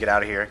bet to make it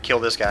out of here. Kill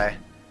this guy.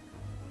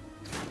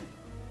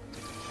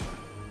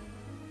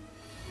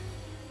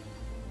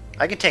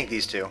 I can tank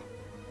these two.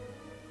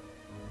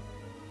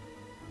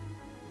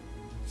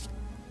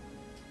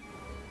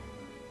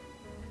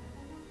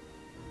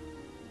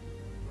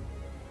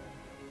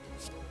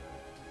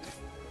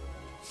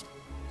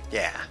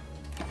 Yeah,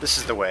 this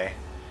is the way.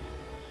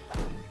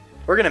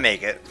 We're gonna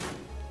make it.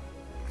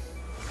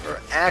 We're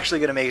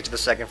actually gonna make it to the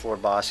second floor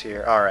boss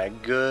here.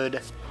 Alright,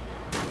 good.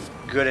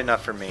 Good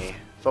enough for me.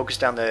 Focus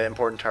down the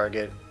important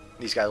target.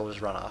 These guys will just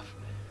run off.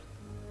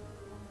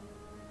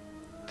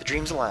 The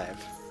dream's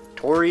alive.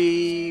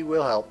 Tori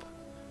will help.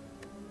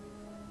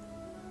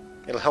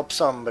 It'll help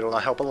some, but it'll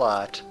not help a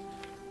lot.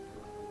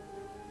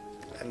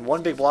 And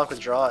one big block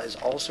withdraw is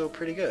also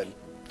pretty good.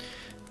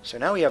 So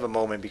now we have a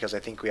moment because I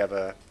think we have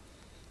a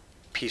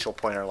peaceful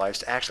point in our lives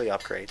to actually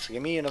upgrade. So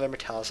give me another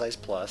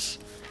Metallicized Plus.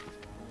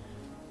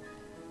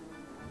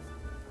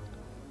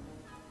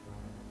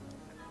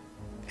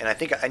 And I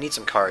think I need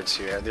some cards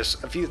here.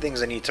 There's a few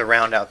things I need to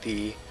round out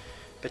the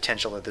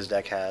potential that this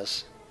deck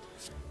has.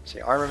 So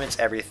Armament's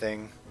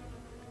everything.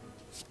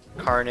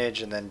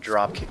 Carnage, and then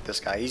Dropkick this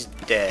guy. He's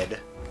dead.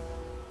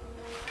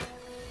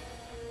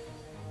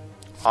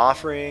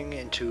 Offering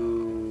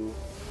into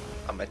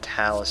a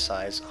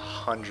Metallicized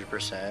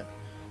 100%.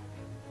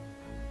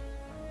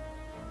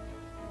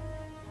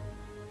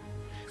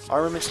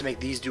 Armaments to make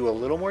these do a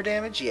little more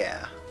damage?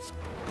 Yeah.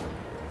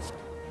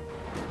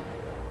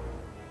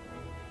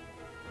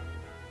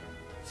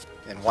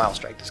 And Wild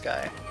Strike this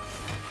guy.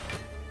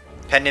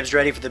 Pen Nib's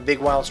ready for the big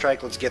Wild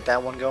Strike. Let's get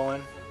that one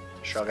going.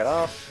 Shrug it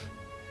off.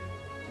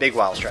 Big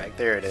Wild Strike.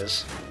 There it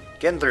is.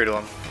 Getting through to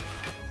him.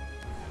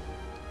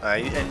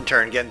 In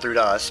turn, getting through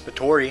to us. But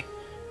Tori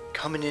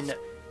coming in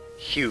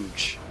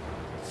huge.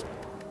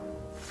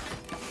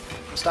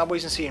 Stop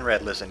wasting seeing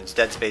red. Listen, it's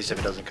dead space if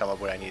it doesn't come up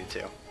what I need it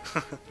to.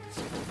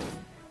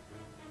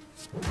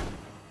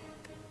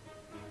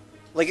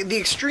 Like, the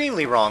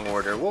extremely wrong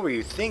order. What were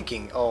you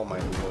thinking? Oh my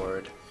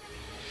lord.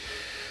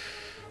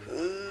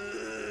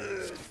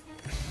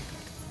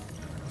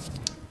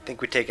 I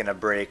think we're taking a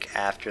break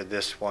after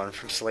this one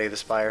from Slay the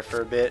Spire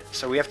for a bit.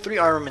 So we have 3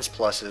 Armaments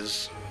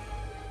Pluses.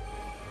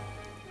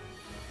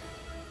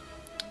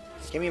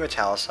 Give me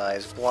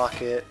Metallicize,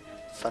 block it,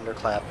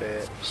 Thunderclap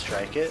it,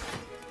 strike it.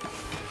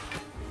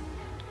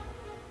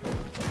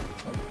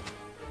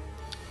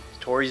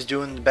 Tori's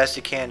doing the best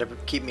he can to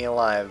keep me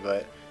alive,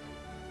 but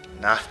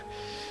nah.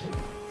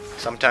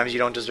 Sometimes you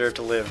don't deserve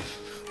to live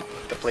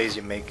the plays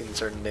you make in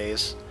certain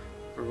days.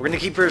 We're gonna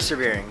keep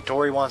persevering.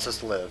 Tori wants us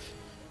to live.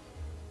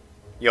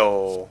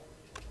 Yo.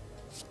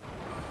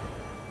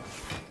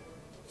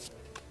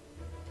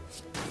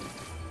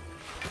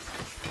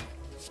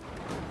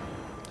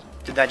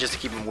 Did that just to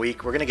keep him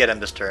weak. We're gonna get him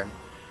this turn.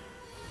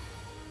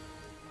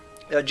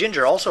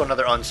 Ginger, also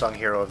another unsung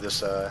hero of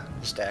this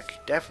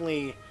deck.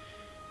 Definitely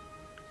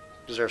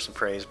deserves some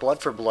praise.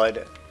 Blood for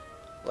Blood,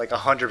 like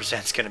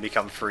 100% is gonna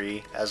become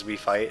free as we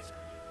fight.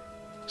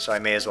 So I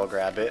may as well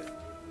grab it.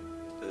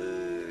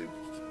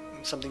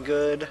 Something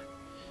good.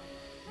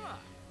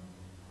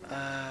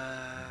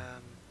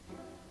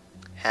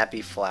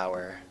 Happy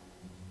Flower.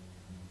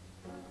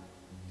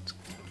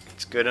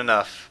 It's good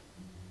enough.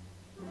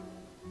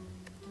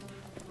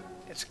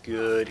 It's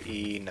good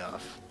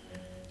enough.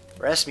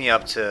 Rest me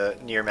up to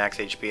near max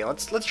HP.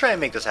 Let's try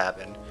and make this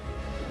happen.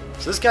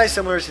 So this guy's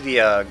similar to the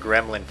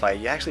Gremlin fight.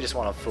 You actually just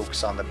want to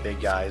focus on the big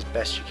guys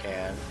best you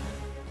can.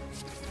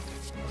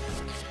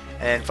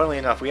 And funnily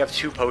enough, we have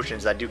 2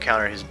 potions that do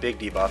counter his big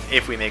debuff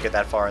if we make it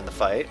that far in the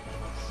fight.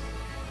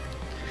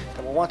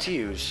 That we'll want to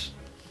use.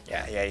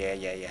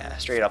 Yeah.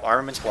 Straight up,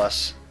 Armaments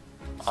Plus.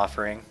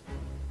 Offering.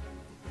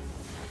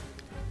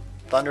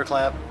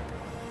 Thunderclap.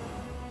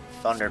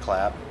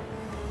 Thunderclap.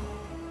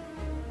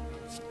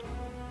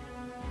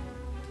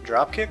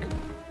 Dropkick.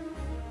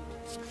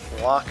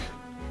 Block.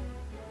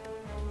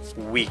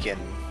 Weaken.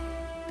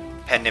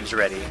 Pen Nib's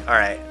ready.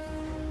 Alright.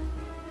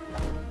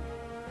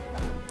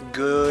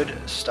 Good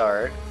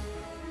start.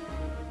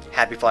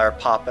 Happy Flower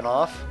popping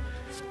off.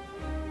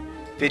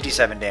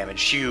 57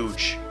 damage.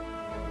 Huge.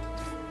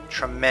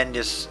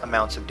 Tremendous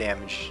amounts of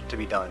damage to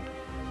be done.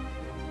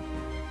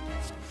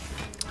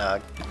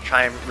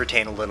 Try and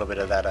retain a little bit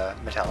of that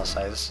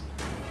Metallicize.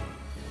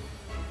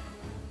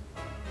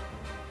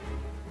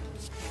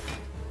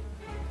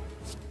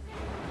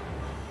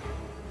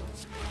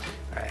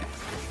 Alright.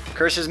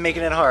 Curse is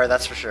making it hard,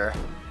 that's for sure.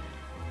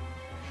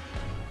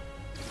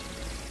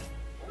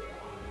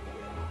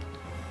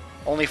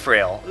 Only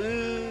Frail.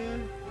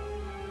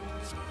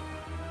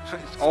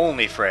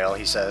 Only Frail,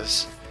 he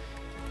says.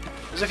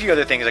 There's a few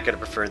other things I could have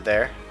preferred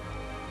there.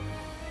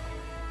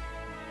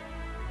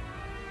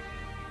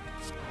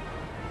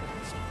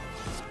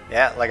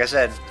 Yeah, like I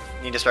said,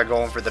 need to start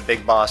going for the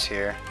big boss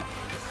here.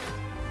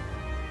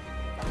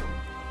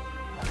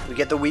 We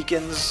get the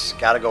weakens,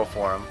 gotta go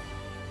for him.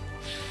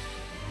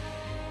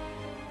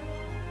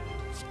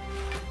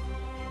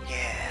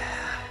 Yeah.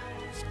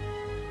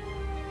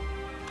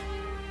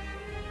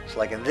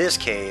 like in this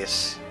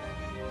case,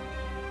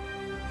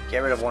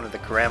 get rid of one of the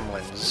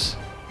gremlins.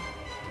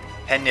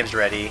 Pen nib's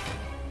ready.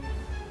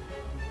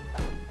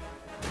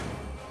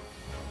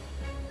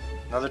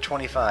 Another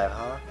 25,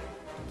 huh?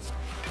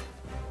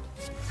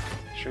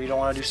 Sure you don't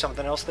want to do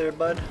something else there,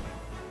 bud?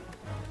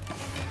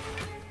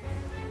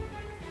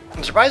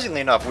 And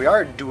surprisingly enough, we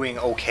are doing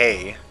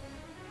okay.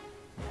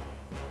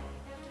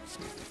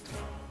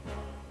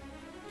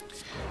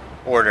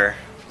 Order,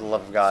 for the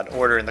love of God.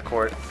 Order in the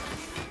court.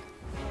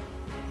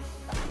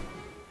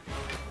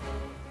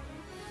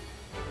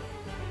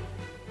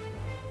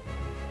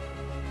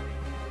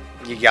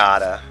 You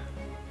gotta.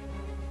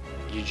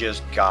 You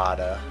just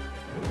gotta.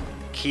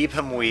 Keep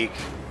him weak.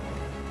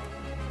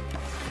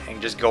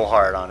 And just go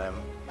hard on him.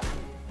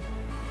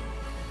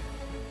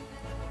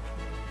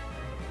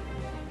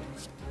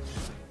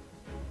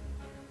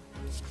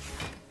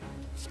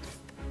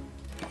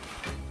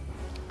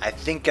 I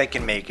think I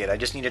can make it. I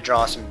just need to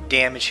draw some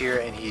damage here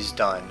and he's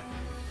done.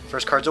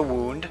 First card's a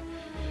wound.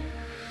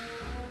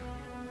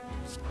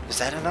 Is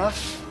that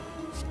enough?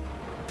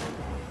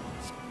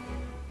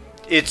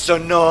 It's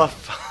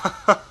enough!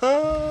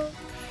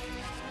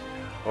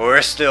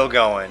 We're still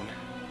going.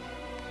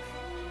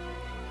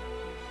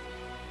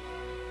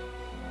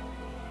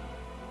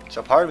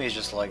 So part of me is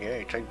just like,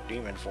 hey, take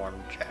demon form,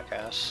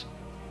 jackass.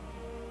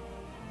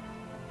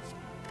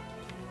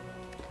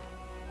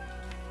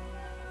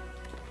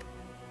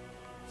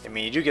 I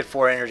mean, you do get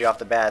 4 energy off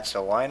the bat,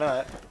 so why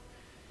not?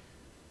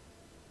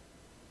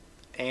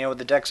 And you know,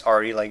 the deck's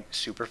already, like,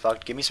 super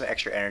fucked. Give me some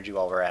extra energy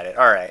while we're at it.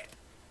 Alright.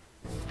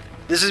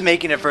 This is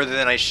making it further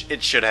than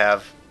it should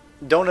have.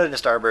 Donut and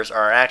Starburst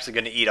are actually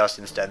going to eat us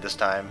instead this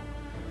time.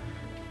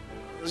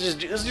 Let's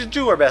just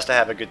do our best to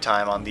have a good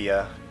time on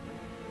the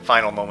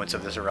final moments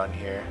of this run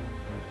here.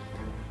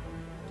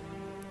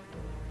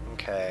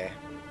 Okay.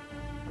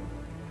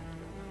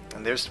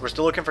 And we're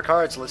still looking for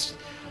cards. Let's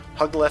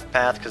hug the left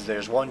path because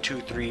there's 1,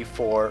 2, 3,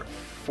 4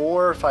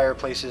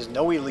 fireplaces.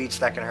 No elites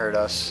that can hurt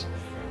us.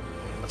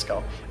 Let's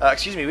go.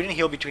 Excuse me, we didn't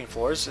heal between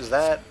floors. Is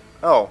that...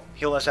 Oh,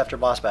 heal us after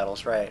boss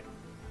battles, right.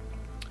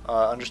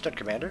 Understood,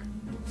 Commander.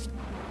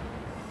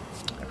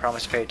 I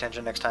promise to pay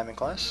attention next time in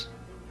class.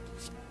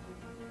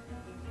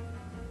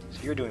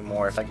 So you're doing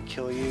more. If I could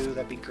kill you,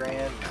 that'd be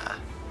grand. Nah,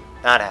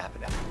 not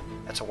happening.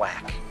 That's a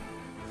whack.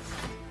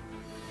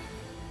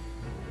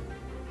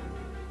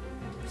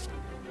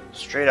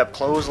 Straight up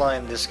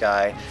clothesline this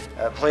guy.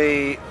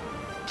 Play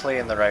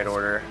in the right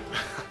order.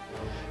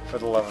 For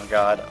the love of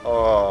God.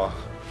 Oh.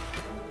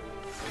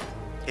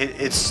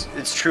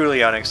 It's truly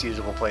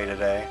unexcusable play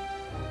today.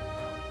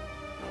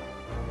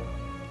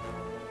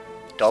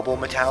 Double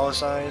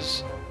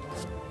metallicize.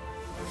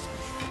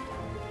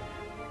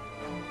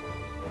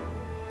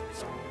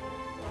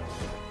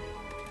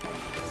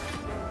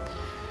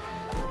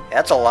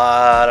 That's a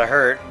lot of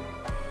hurt.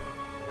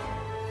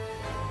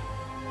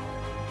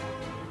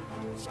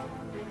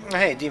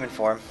 Hey, demon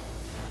form.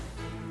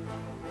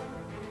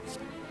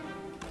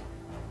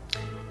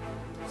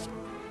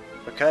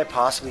 But could I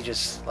possibly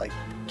just, like,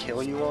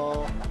 kill you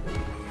all?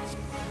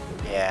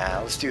 Yeah,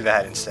 let's do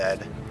that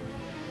instead.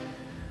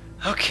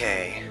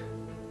 Okay.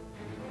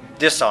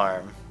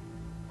 Disarm.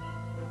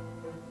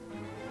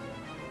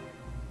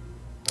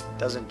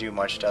 Doesn't do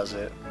much, does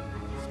it?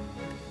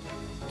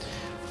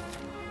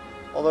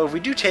 Although if we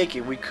do take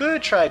it, we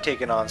could try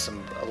taking on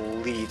some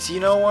elites. You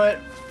know what?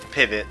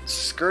 Pivot.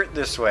 Skirt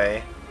this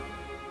way.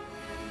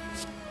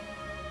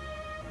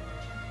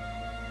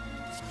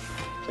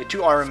 Play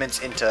 2 armaments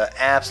into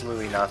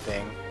absolutely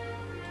nothing.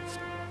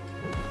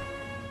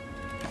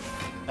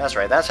 That's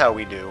right, that's how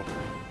we do.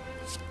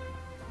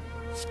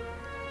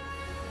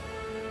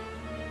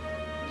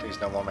 Please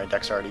no more, my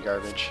deck's already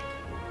garbage.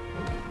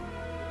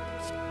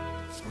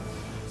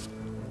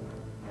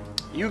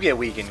 You get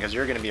weakened because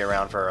you're going to be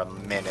around for a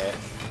minute.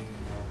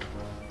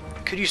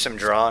 Could use some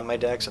draw on my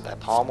deck, so that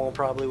pommel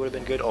probably would have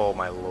been good. Oh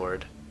my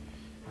lord.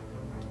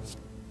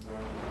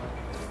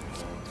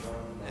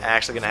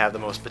 Actually going to have the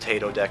most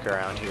potato deck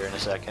around here in a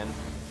second.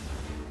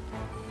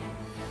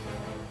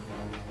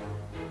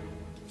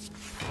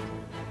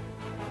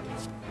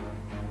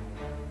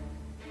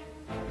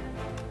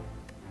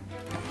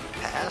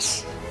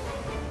 Pass.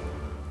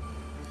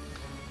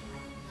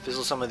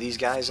 Fizzle some of these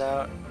guys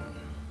out.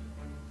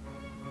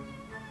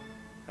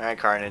 Alright,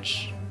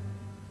 Carnage.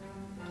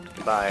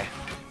 Goodbye.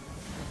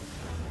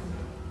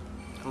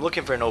 I'm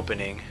looking for an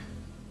opening.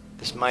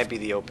 This might be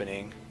the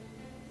opening.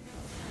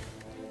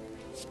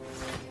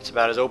 It's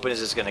about as open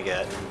as it's gonna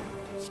get.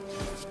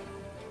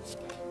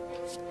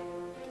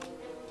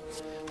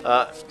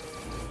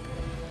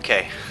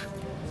 Okay.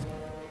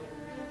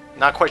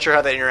 Not quite sure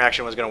how that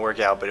interaction was gonna work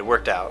out, but it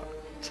worked out.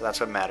 So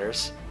that's what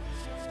matters.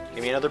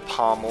 Give me another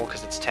pommel,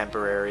 because it's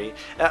temporary.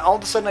 All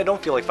of a sudden I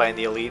don't feel like fighting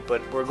the elite,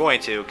 but we're going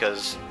to,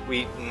 because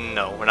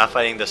no, we're not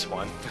fighting this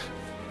one.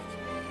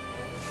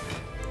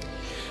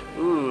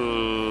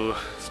 Ooh.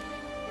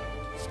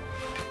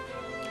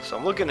 So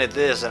I'm looking at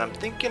this, and I'm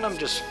thinking I'm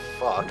just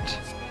fucked.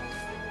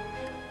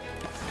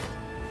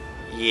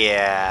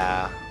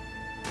 Yeah.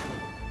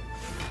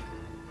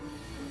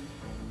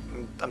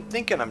 I'm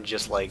thinking I'm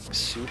just like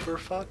super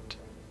fucked.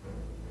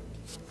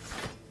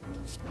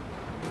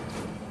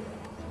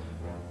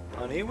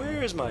 Honey,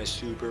 where's my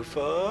super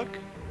fuck?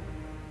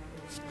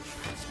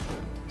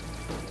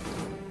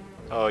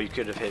 Oh, you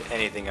could have hit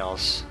anything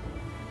else.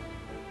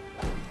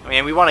 I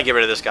mean, we want to get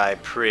rid of this guy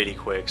pretty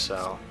quick,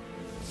 so...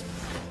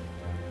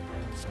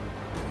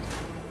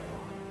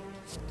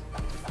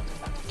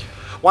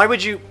 Why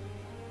would you...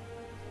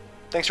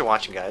 Thanks for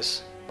watching,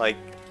 guys. Like,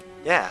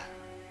 yeah.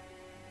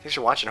 Thanks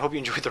for watching. I hope you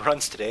enjoyed the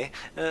runs today.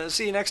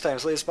 See you next time,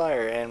 Slay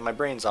Spire. And my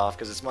brain's off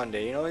because it's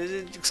Monday. You know,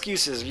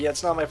 excuses. Yeah,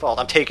 it's not my fault.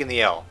 I'm taking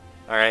the L.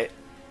 Alright?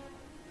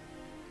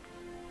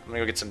 I'm gonna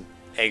go get some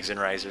eggs and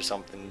rice or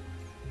something.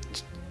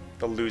 Just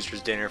the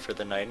loser's dinner for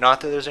the night.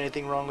 Not that there's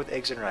anything wrong with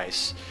eggs and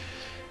rice.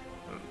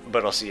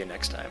 But I'll see you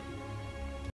next time.